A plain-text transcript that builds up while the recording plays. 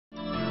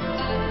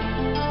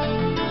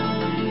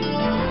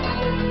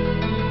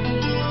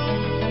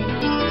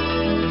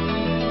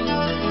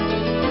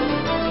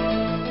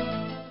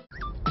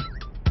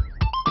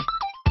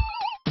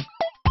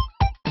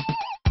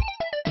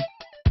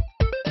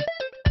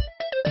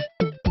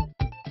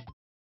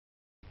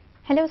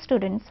Hello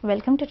students,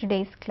 welcome to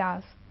today's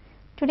class.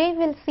 Today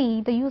we'll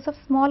see the use of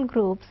small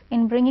groups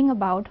in bringing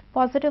about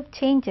positive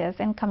changes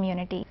in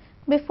community.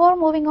 Before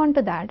moving on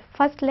to that,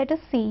 first let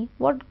us see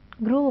what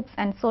groups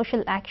and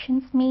social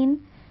actions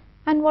mean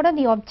and what are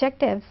the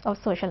objectives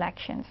of social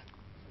actions.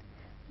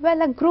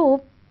 Well, a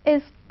group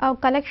is a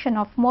collection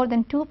of more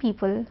than two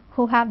people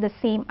who have the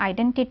same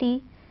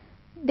identity.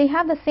 They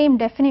have the same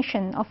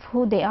definition of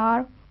who they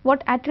are,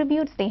 what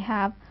attributes they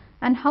have,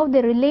 and how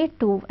they relate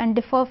to and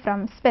differ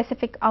from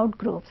specific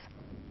outgroups.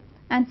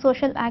 And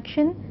social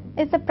action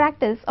is the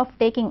practice of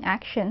taking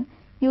action,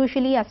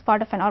 usually as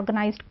part of an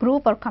organized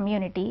group or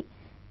community,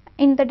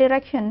 in the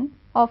direction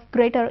of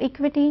greater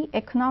equity,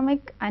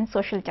 economic and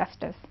social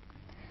justice.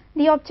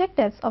 The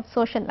objectives of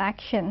social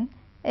action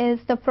is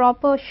the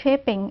proper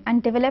shaping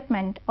and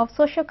development of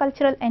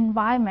socio-cultural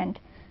environment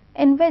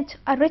in which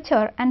a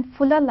richer and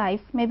fuller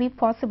life may be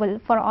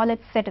possible for all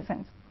its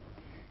citizens.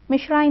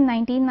 Mishra in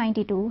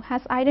 1992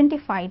 has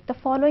identified the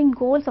following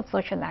goals of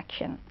social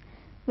action,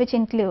 which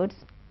includes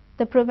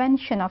the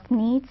prevention of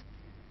needs,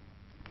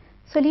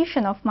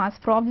 solution of mass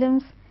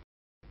problems,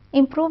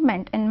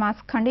 improvement in mass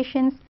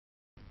conditions,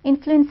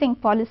 influencing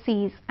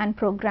policies and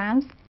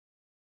programs,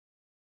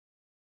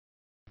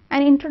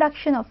 and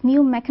introduction of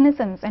new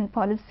mechanisms and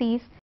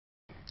policies,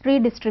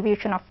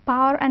 redistribution of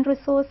power and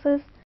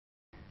resources,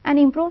 and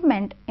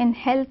improvement in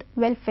health,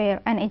 welfare,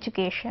 and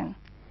education.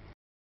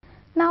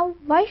 Now,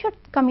 why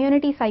should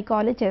community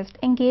psychologists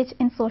engage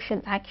in social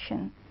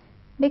action?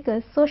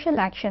 Because social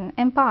action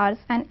empowers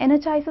and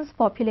energizes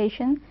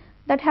populations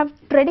that have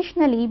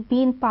traditionally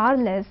been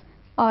powerless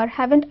or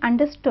haven't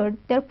understood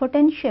their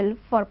potential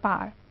for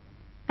power.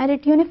 And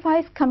it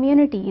unifies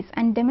communities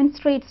and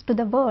demonstrates to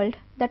the world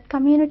that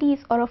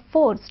communities are a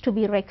force to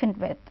be reckoned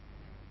with.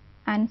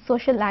 And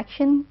social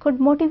action could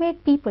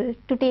motivate people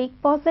to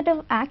take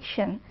positive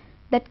action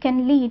that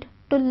can lead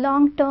to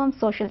long-term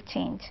social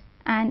change.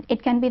 And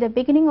it can be the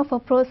beginning of a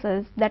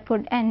process that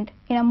would end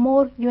in a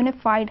more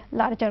unified,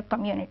 larger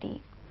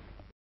community.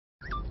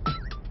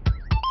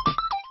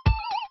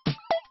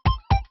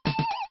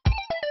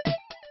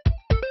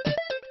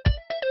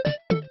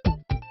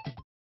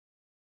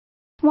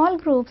 Small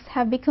groups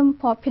have become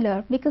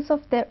popular because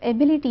of their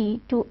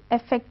ability to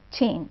effect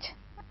change,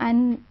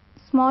 and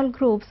small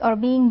groups are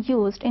being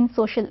used in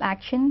social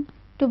action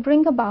to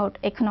bring about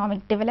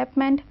economic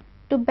development,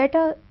 to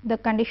better the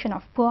condition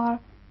of poor,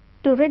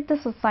 to rid the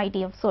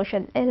society of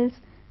social ills,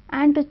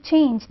 and to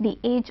change the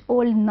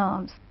age-old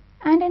norms.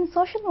 And in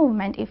social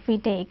movement, if we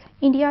take,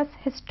 India's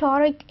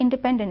historic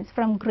independence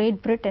from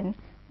Great Britain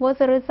was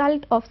a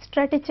result of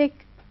strategic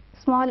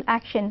small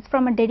actions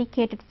from a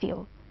dedicated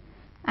few.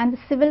 And the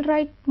civil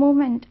rights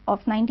movement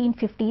of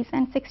 1950s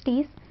and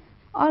 60s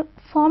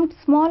formed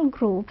small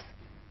groups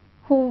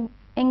who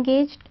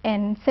engaged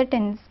in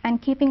sit-ins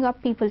and keeping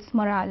up people's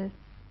morale.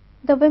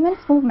 The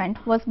women's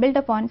movement was built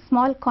upon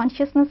small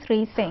consciousness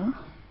raising,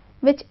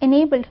 which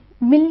enabled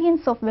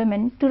millions of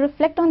women to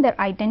reflect on their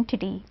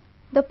identity.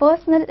 The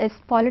personal is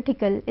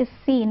political is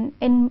seen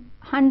in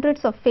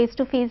hundreds of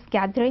face-to-face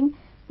gatherings,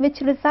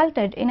 which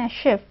resulted in a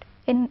shift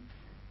in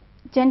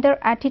gender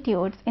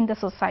attitudes in the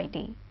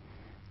society.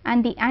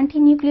 And the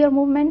anti-nuclear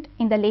movement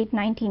in the late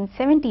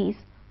 1970s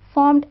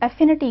formed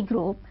affinity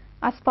group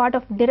as part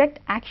of direct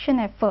action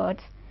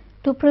efforts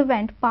to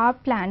prevent power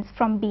plants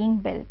from being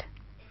built.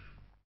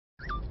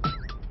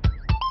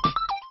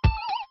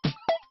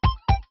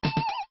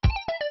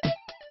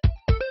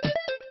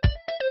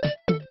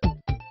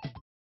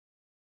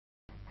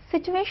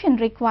 Situations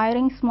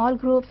requiring small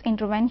groups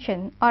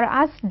intervention are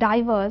as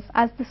diverse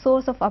as the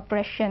source of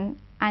oppression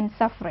and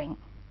suffering.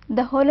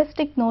 The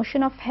holistic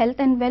notion of health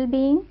and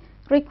well-being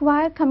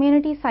require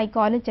community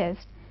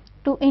psychologists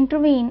to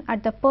intervene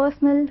at the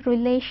personal,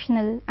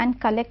 relational, and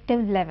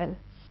collective level.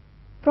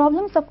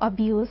 Problems of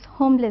abuse,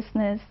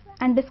 homelessness,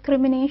 and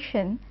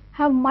discrimination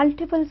have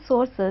multiple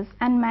sources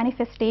and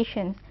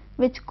manifestations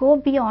which go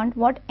beyond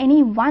what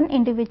any one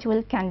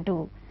individual can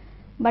do,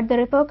 but the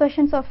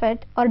repercussions of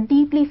it are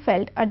deeply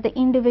felt at the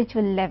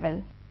individual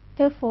level.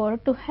 Therefore,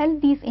 to help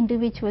these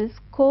individuals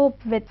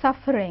cope with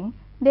suffering,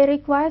 they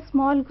require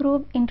small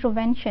group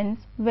interventions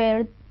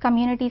where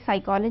community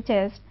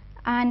psychologists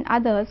and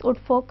others would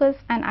focus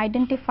and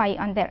identify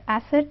on their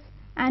assets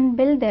and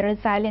build their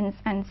resilience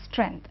and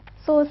strength.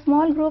 So,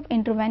 small group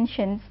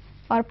interventions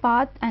are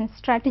paths and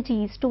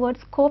strategies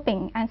towards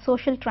coping and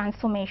social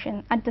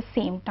transformation at the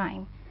same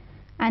time.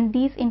 And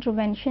these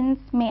interventions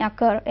may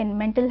occur in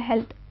mental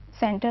health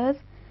centers,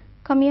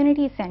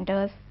 community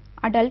centers,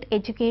 adult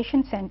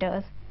education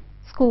centers,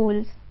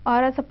 schools,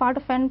 or as a part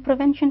of a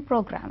prevention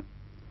program.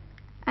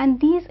 And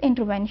these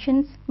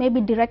interventions may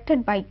be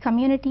directed by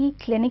community,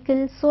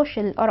 clinical,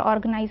 social, or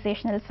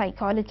organizational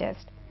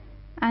psychologists.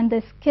 And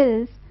the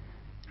skills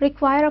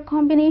require a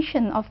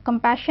combination of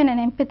compassion and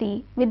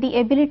empathy with the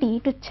ability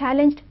to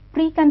challenge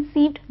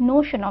preconceived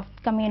notion of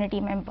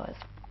community members.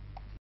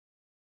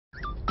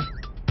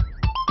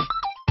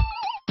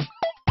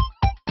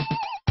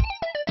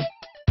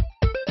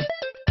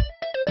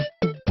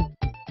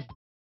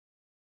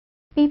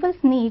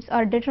 People's needs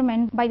are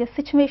determined by the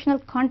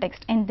situational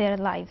context in their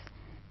lives.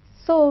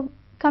 So,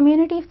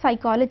 community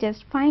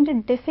psychologists find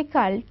it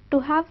difficult to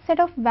have set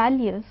of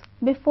values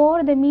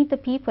before they meet the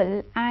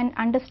people and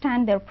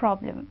understand their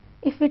problem.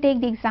 If we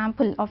take the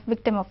example of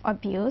victim of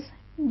abuse,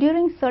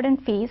 during certain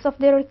phase of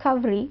their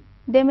recovery,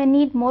 they may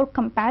need more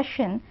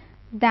compassion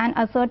than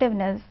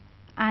assertiveness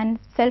and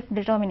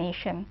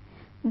self-determination.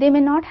 They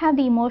may not have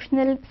the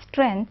emotional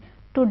strength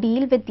to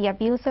deal with the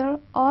abuser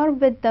or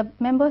with the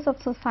members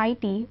of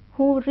society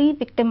who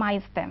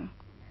re-victimize them.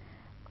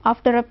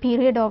 After a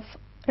period of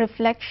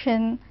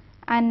reflection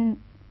and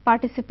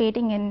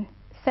participating in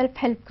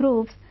self-help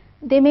groups,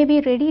 they may be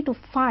ready to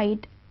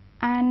fight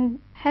and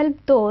help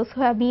those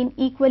who have been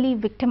equally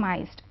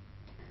victimized.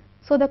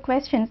 So the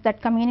questions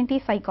that community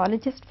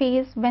psychologists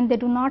face when they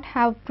do not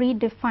have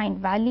predefined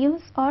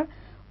values are,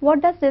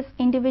 what does this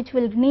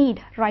individual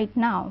need right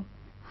now?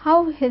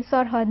 How his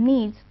or her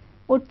needs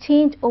would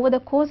change over the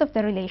course of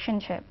the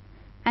relationship,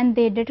 and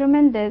they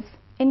determine this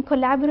in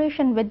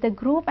collaboration with the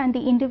group and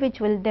the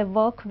individual they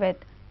work with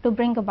to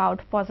bring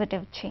about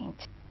positive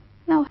change.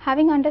 Now,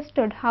 having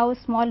understood how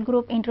small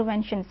group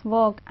interventions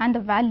work and the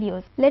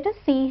values, let us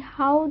see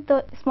how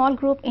the small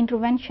group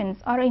interventions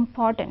are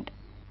important.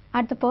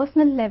 At the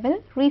personal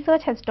level,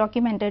 research has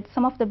documented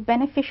some of the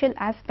beneficial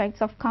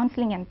aspects of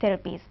counseling and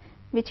therapies,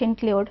 which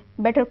include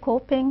better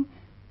coping,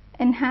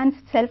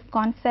 enhanced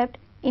self-concept,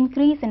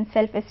 increase in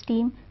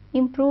self-esteem,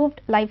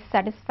 improved life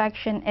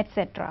satisfaction,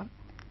 etc.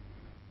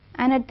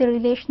 And at the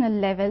relational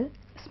level,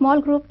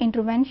 small group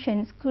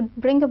interventions could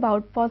bring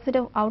about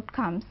positive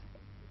outcomes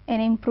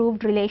in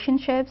improved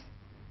relationships,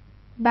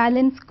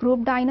 balanced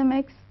group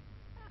dynamics,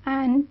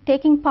 and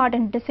taking part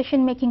in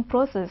decision-making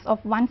process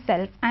of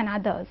oneself and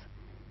others.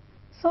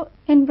 So,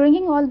 in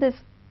bringing all this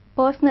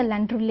personal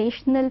and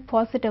relational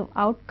positive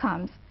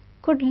outcomes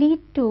could lead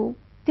to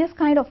this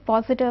kind of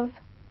positive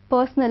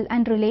personal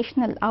and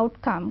relational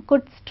outcome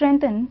could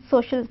strengthen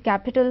social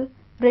capital,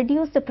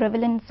 reduce the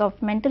prevalence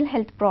of mental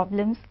health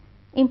problems,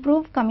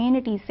 improve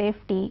community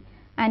safety,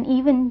 and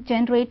even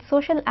generate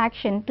social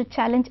action to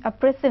challenge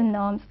oppressive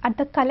norms at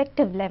the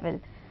collective level.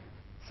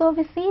 So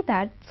we see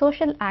that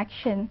social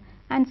action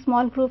and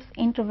small groups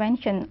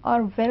intervention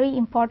are very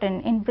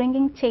important in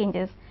bringing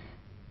changes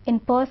in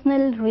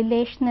personal,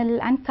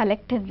 relational, and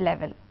collective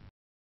level.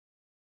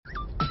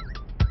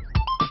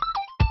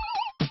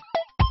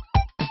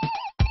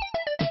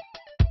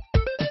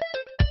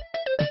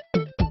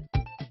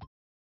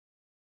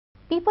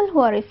 People who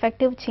are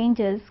effective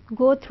changers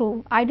go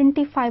through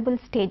identifiable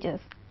stages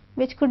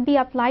which could be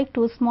applied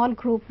to small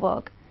group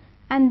work,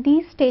 and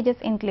these stages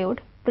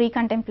include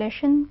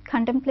pre-contemplation,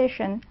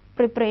 contemplation,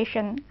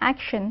 preparation,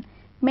 action,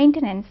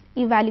 maintenance,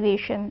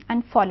 evaluation,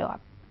 and follow-up.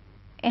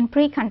 In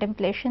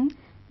pre-contemplation,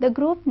 the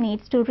group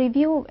needs to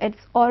review its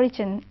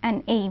origin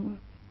and aim.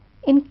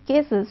 In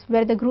cases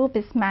where the group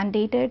is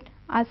mandated,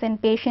 as in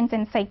patients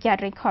in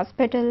psychiatric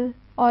hospital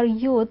or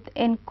youth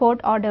in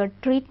court-ordered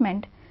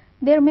treatment,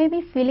 there may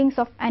be feelings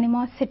of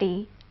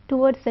animosity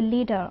towards the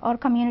leader or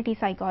community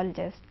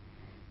psychologist.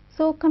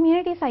 So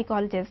community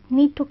psychologists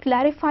need to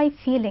clarify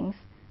feelings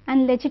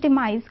and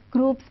legitimize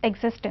group's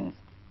existence.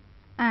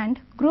 And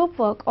group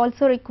work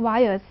also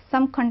requires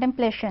some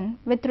contemplation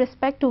with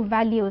respect to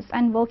values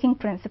and working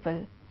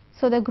principle.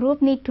 So the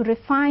group need to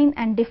refine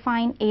and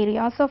define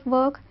areas of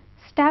work,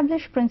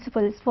 establish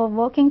principles for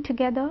working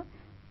together,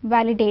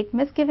 validate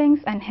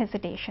misgivings and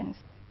hesitations.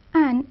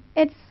 And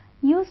it's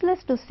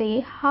useless to say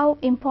how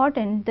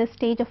important this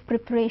stage of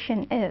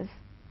preparation is.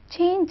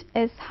 Change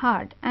is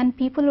hard, and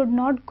people would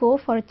not go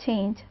for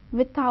change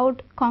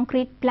without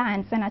concrete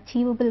plans and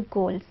achievable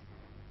goals.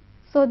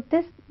 So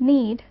this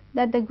need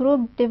that the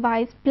group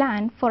devise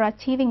plan for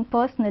achieving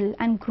personal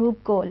and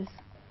group goals.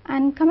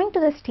 And coming to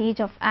the stage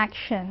of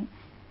action,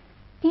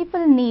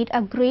 people need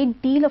a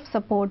great deal of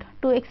support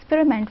to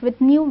experiment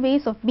with new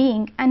ways of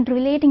being and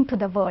relating to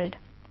the world.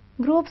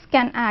 Groups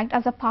can act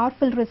as a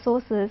powerful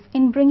resources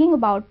in bringing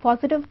about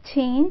positive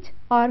change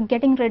or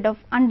getting rid of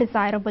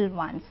undesirable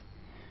ones.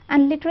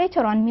 And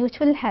literature on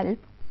mutual help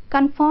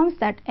confirms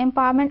that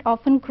empowerment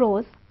often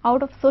grows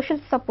out of social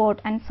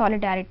support and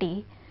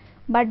solidarity,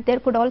 but there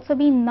could also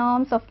be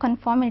norms of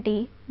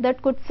conformity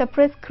that could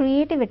suppress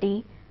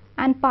creativity,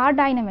 and power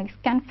dynamics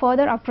can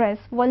further oppress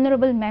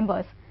vulnerable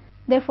members.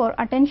 Therefore,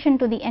 attention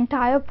to the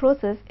entire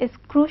process is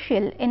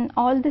crucial in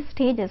all the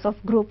stages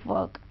of group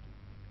work.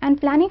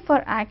 And planning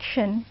for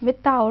action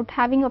without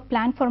having a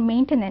plan for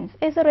maintenance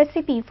is a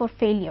recipe for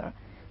failure.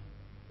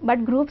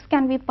 But groups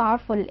can be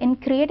powerful in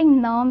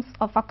creating norms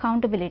of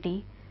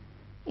accountability.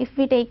 If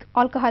we take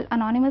Alcohol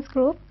Anonymous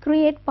group,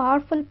 create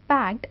powerful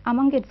pact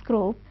among its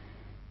group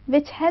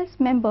which helps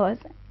members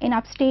in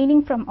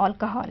abstaining from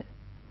alcohol.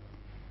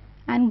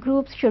 And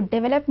groups should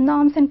develop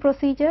norms and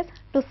procedures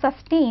to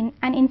sustain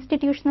and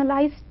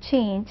institutionalize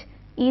change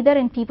either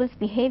in people's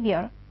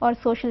behavior or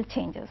social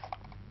changes.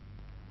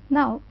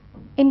 Now,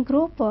 in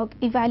group work,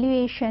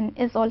 evaluation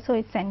is also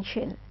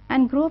essential,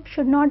 and group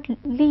should not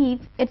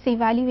leave its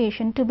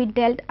evaluation to be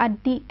dealt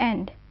at the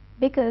end,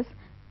 because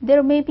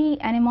there may be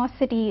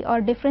animosity or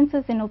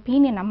differences in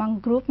opinion among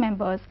group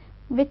members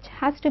which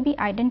has to be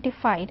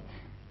identified,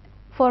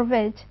 for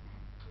which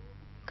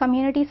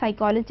community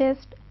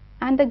psychologist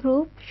and the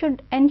group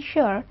should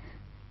ensure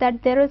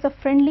that there is a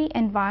friendly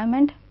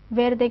environment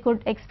where they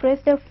could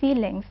express their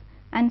feelings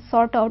and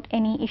sort out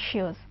any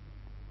issues.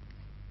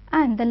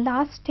 And the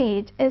last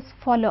stage is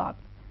follow-up.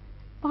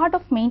 Part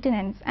of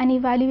maintenance and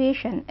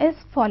evaluation is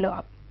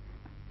follow-up.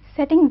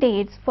 Setting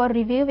dates for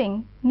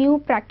reviewing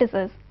new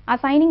practices,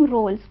 assigning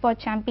roles for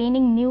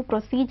championing new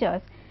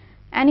procedures,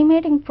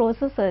 animating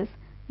processes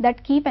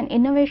that keep an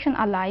innovation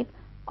alive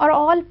are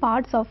all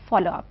parts of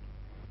follow-up.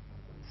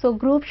 So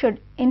group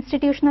should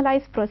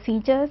institutionalize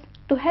procedures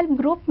to help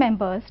group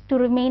members to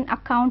remain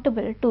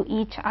accountable to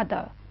each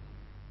other.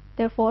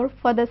 Therefore,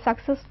 for the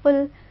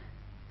successful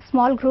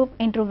small group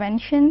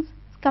interventions,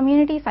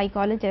 community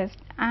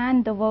psychologists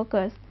and the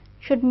workers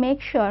should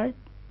make sure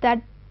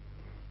that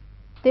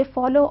they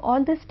follow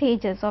all the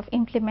stages of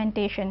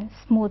implementation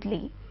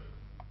smoothly.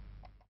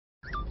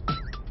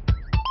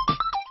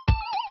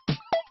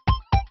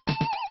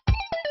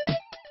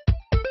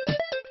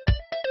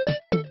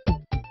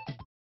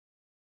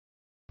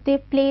 They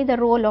play the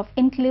role of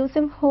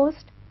inclusive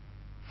host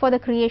for the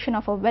creation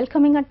of a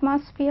welcoming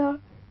atmosphere,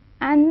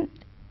 and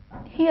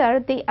here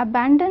they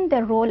abandon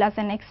their role as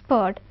an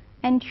expert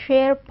and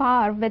share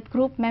power with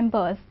group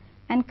members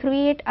and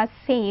create a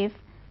safe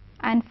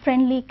and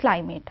friendly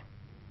climate.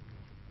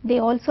 They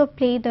also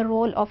play the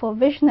role of a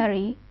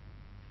visionary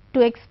to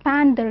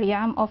expand the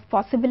realm of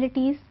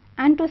possibilities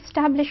and to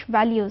establish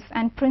values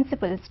and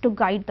principles to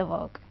guide the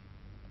work.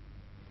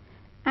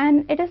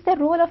 And it is the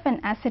role of an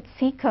asset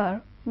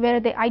seeker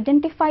where they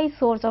identify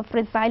source of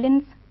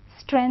resilience,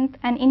 strength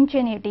and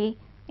ingenuity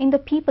in the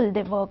people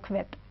they work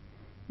with.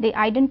 They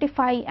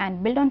identify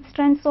and build on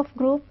strengths of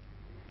group.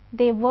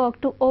 They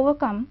work to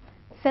overcome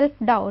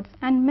self-doubts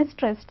and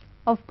mistrust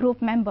of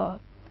group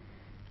members.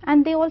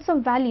 And they also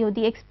value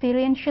the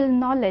experiential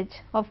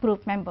knowledge of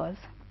group members.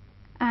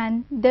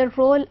 And their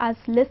role as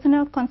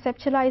listener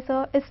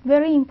conceptualizer is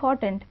very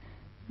important,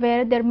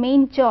 where their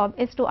main job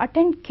is to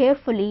attend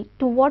carefully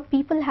to what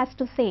people has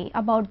to say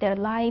about their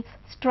lives,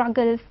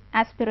 struggles,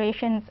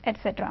 aspirations,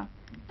 etc.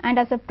 And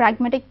as a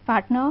pragmatic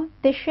partner,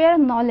 they share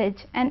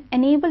knowledge and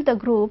enable the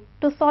group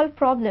to solve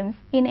problems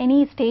in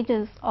any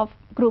stages of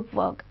group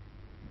work.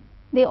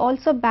 They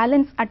also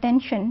balance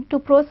attention to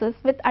process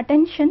with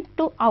attention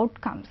to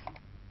outcomes.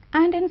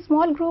 And in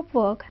small group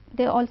work,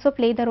 they also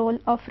play the role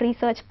of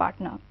research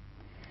partner.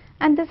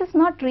 And this is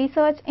not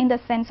research in the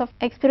sense of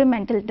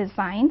experimental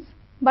designs,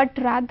 but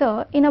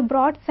rather in a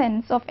broad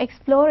sense of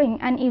exploring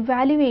and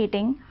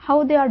evaluating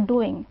how they are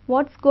doing,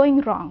 what's going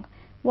wrong,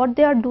 what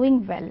they are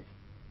doing well,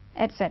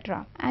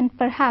 etc. And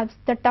perhaps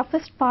the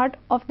toughest part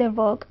of their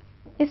work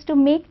is to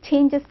make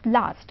changes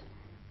last,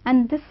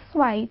 and this is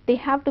why they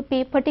have to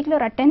pay particular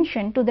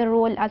attention to their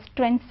role as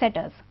trend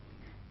setters.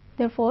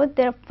 Therefore,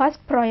 their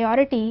first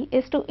priority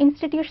is to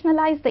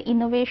institutionalize the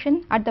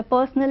innovation at the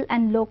personal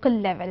and local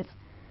levels.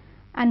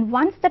 And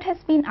once that has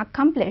been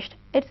accomplished,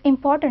 it's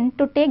important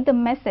to take the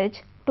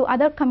message to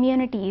other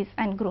communities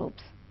and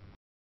groups.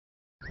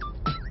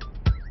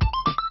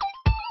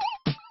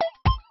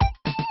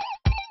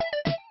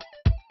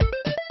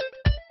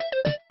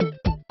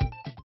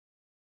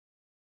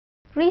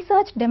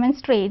 Research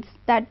demonstrates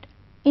that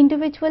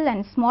individual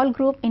and small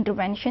group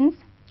interventions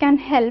can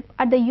help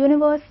at the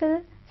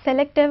universal,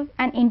 selective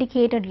and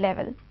indicated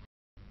level.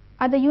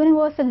 At the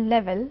universal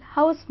level,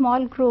 how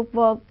small group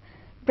work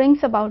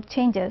brings about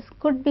changes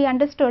could be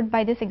understood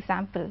by this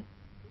example.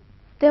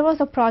 There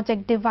was a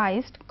project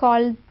devised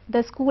called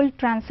the School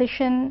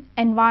Transition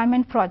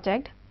Environment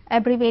Project,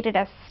 abbreviated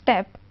as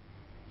STEP,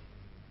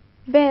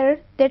 where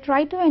they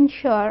try to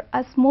ensure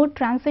a smooth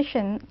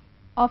transition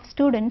of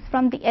students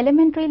from the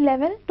elementary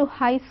level to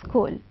high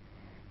school.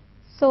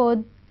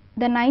 So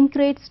the 9th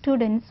grade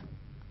students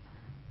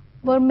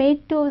were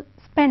made to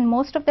spend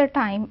most of their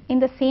time in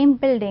the same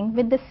building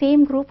with the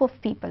same group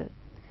of people.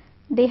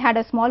 They had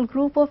a small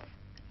group of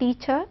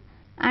teachers,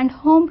 and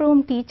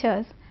homeroom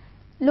teachers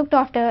looked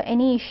after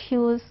any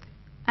issues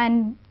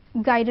and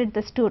guided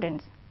the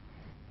students.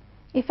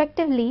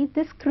 Effectively,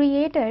 this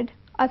created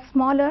a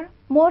smaller,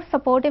 more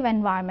supportive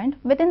environment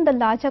within the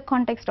larger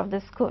context of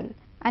the school.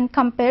 And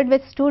compared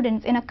with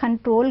students in a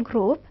control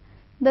group,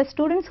 the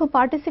students who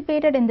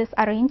participated in this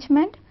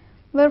arrangement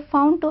were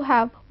found to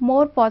have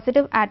more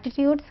positive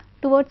attitudes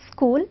towards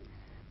school,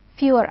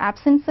 fewer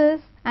absences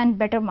and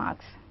better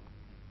marks.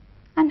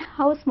 And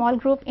how small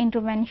group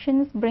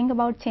interventions bring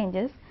about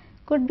changes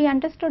could be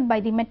understood by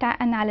the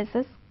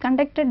meta-analysis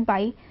conducted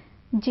by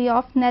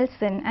Geoff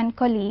Nelson and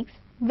colleagues,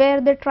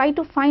 where they try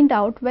to find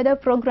out whether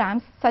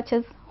programs such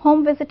as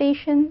home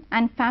visitation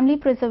and family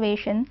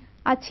preservation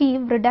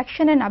achieve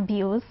reduction in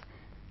abuse,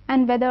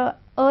 and whether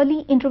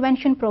early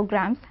intervention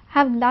programs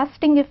have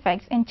lasting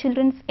effects in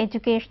children's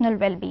educational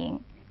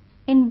well-being.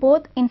 In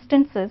both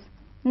instances,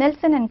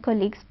 Nelson and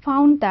colleagues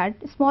found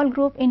that small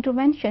group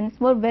interventions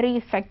were very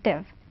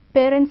effective.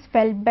 Parents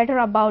felt better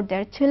about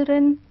their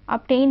children,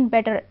 obtained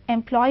better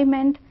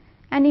employment,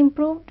 and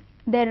improved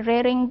their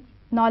rearing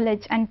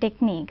knowledge and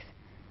techniques,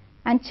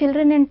 and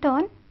children in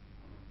turn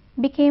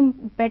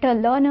became better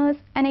learners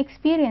and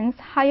experienced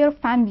higher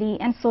family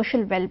and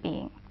social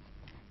well-being.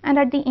 And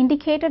at the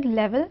indicated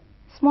level,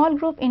 small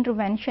group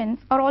interventions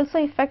are also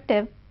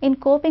effective in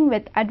coping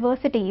with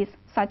adversities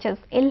such as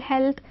ill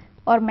health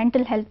or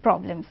mental health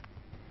problems.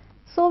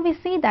 So we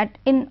see that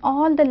in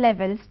all the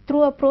levels,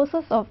 through a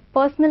process of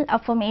personal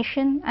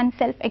affirmation and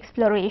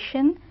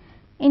self-exploration,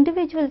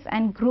 individuals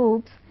and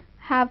groups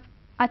have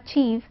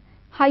achieved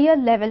higher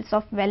levels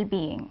of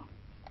well-being.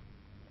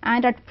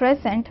 And at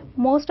present,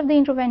 most of the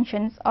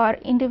interventions are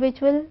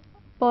individual,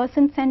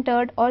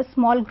 person-centered or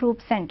small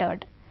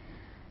group-centered.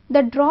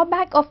 The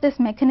drawback of this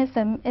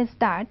mechanism is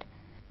that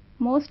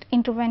most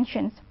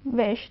interventions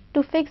wish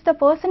to fix the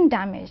person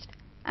damaged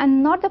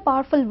and not the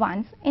powerful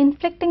ones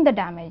inflicting the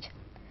damage.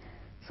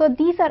 So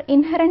these are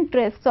inherent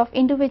risks of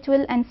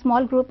individual and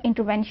small group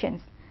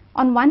interventions.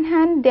 On one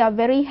hand, they are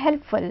very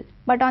helpful,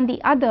 but on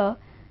the other,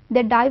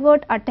 they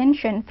divert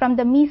attention from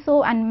the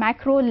meso and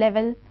macro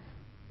level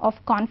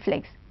of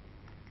conflicts.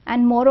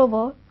 And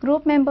moreover,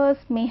 group members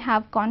may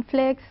have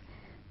conflicts,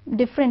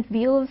 different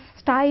views,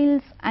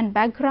 styles and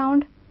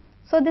background.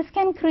 So this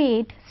can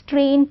create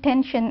strain,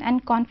 tension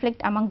and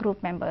conflict among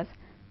group members.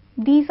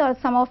 These are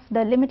some of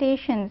the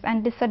limitations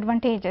and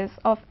disadvantages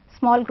of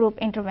small group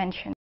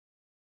intervention.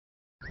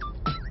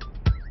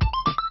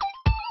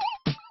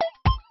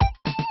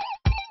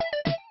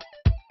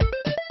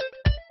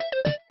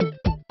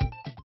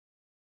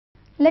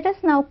 Let us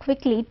now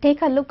quickly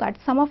take a look at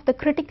some of the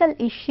critical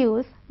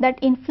issues that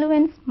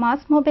influence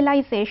mass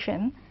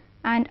mobilization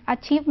and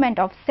achievement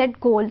of set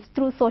goals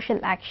through social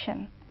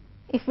action.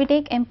 If we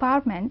take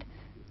empowerment,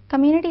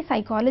 community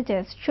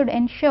psychologists should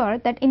ensure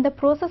that in the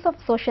process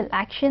of social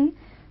action,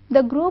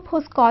 the group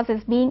whose cause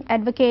is being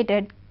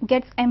advocated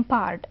gets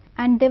empowered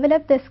and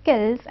develop the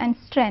skills and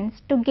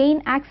strengths to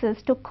gain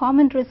access to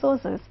common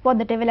resources for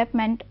the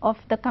development of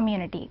the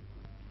community.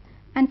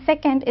 And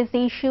second is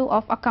the issue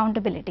of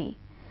accountability.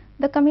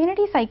 The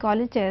community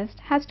psychologist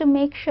has to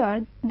make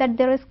sure that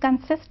there is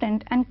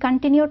consistent and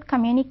continued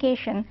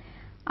communication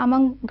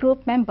among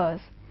group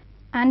members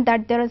and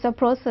that there is a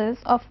process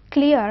of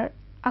clear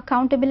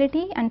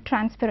accountability and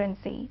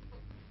transparency.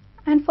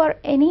 And for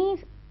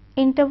any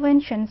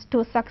interventions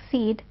to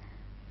succeed,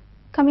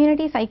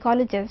 community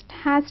psychologist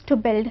has to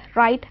build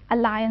right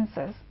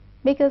alliances,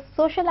 because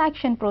social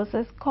action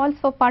process calls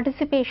for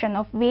participation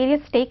of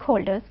various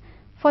stakeholders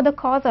for the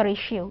cause or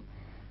issue.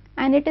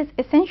 And it is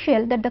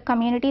essential that the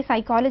community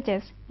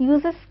psychologist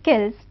uses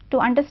skills to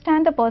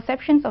understand the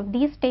perceptions of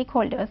these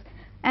stakeholders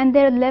and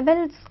their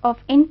levels of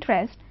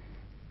interest,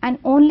 and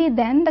only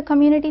then the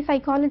community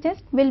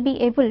psychologist will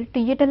be able to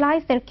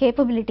utilize their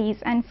capabilities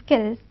and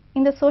skills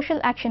in the social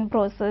action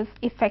process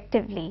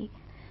effectively.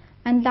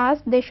 And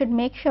last, they should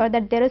make sure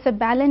that there is a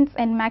balance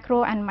in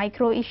macro and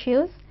micro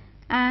issues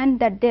and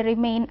that they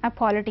remain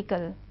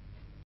apolitical.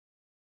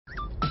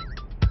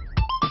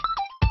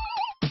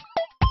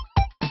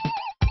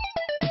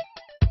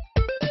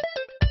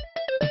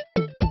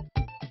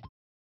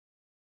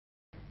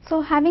 So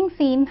having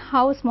seen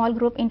how small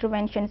group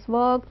interventions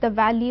work, the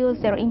values,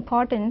 their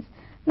importance,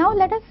 now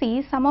let us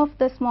see some of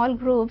the small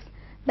groups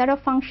that are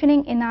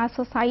functioning in our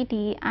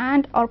society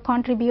and are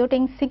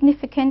contributing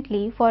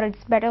significantly for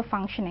its better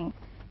functioning.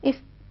 If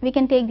we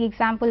can take the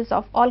examples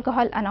of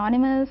Alcohol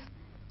Anonymous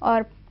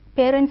or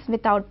Parents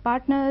Without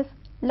Partners,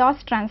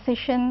 Lost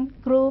Transition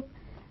Group,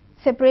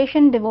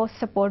 Separation Divorce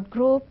Support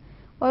Group,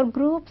 or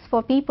groups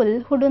for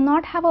people who do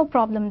not have a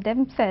problem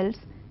themselves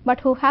but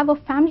who have a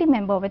family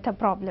member with a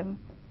problem.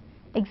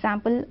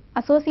 Example,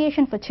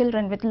 Association for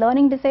Children with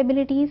Learning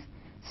Disabilities,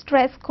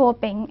 Stress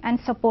Coping and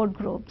Support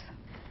Groups.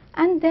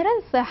 And there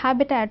is a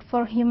Habitat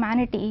for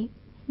Humanity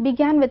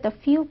began with a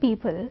few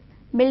people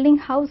building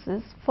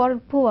houses for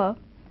poor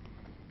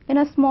in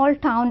a small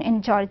town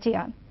in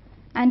Georgia,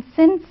 and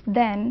since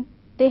then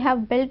they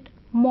have built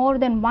more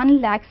than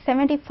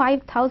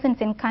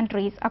 1,75,000 in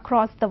countries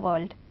across the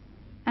world.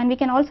 And we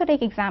can also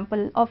take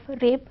example of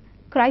Rape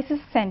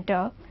Crisis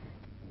Center,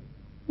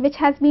 which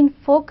has been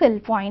focal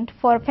point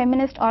for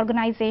feminist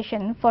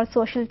organization for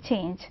social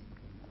change.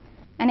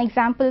 And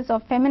examples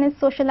of feminist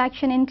social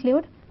action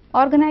include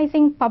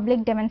organizing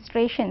public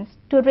demonstrations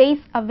to raise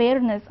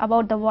awareness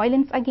about the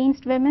violence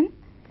against women,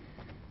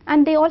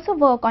 and they also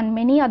work on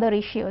many other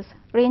issues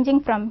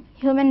ranging from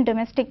human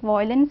domestic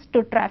violence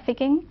to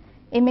trafficking,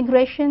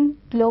 immigration,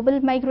 global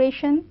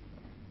migration,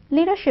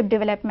 leadership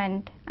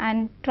development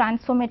and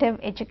transformative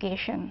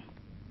education.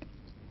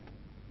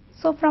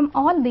 So from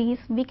all these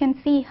we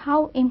can see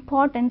how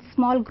important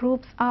small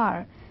groups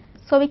are.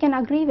 So we can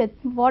agree with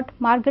what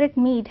Margaret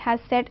Mead has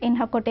said in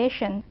her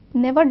quotation,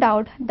 "Never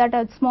doubt that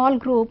a small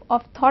group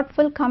of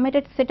thoughtful,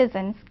 committed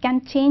citizens can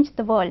change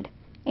the world.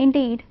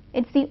 Indeed,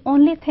 it's the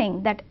only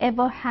thing that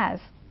ever has."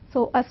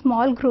 So a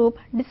small group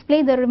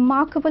displays the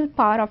remarkable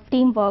power of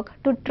teamwork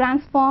to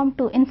transform,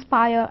 to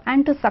inspire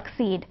and to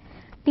succeed.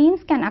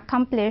 Teams can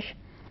accomplish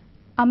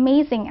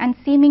amazing and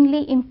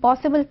seemingly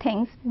impossible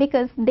things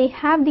because they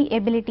have the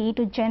ability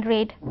to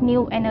generate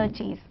new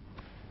energies.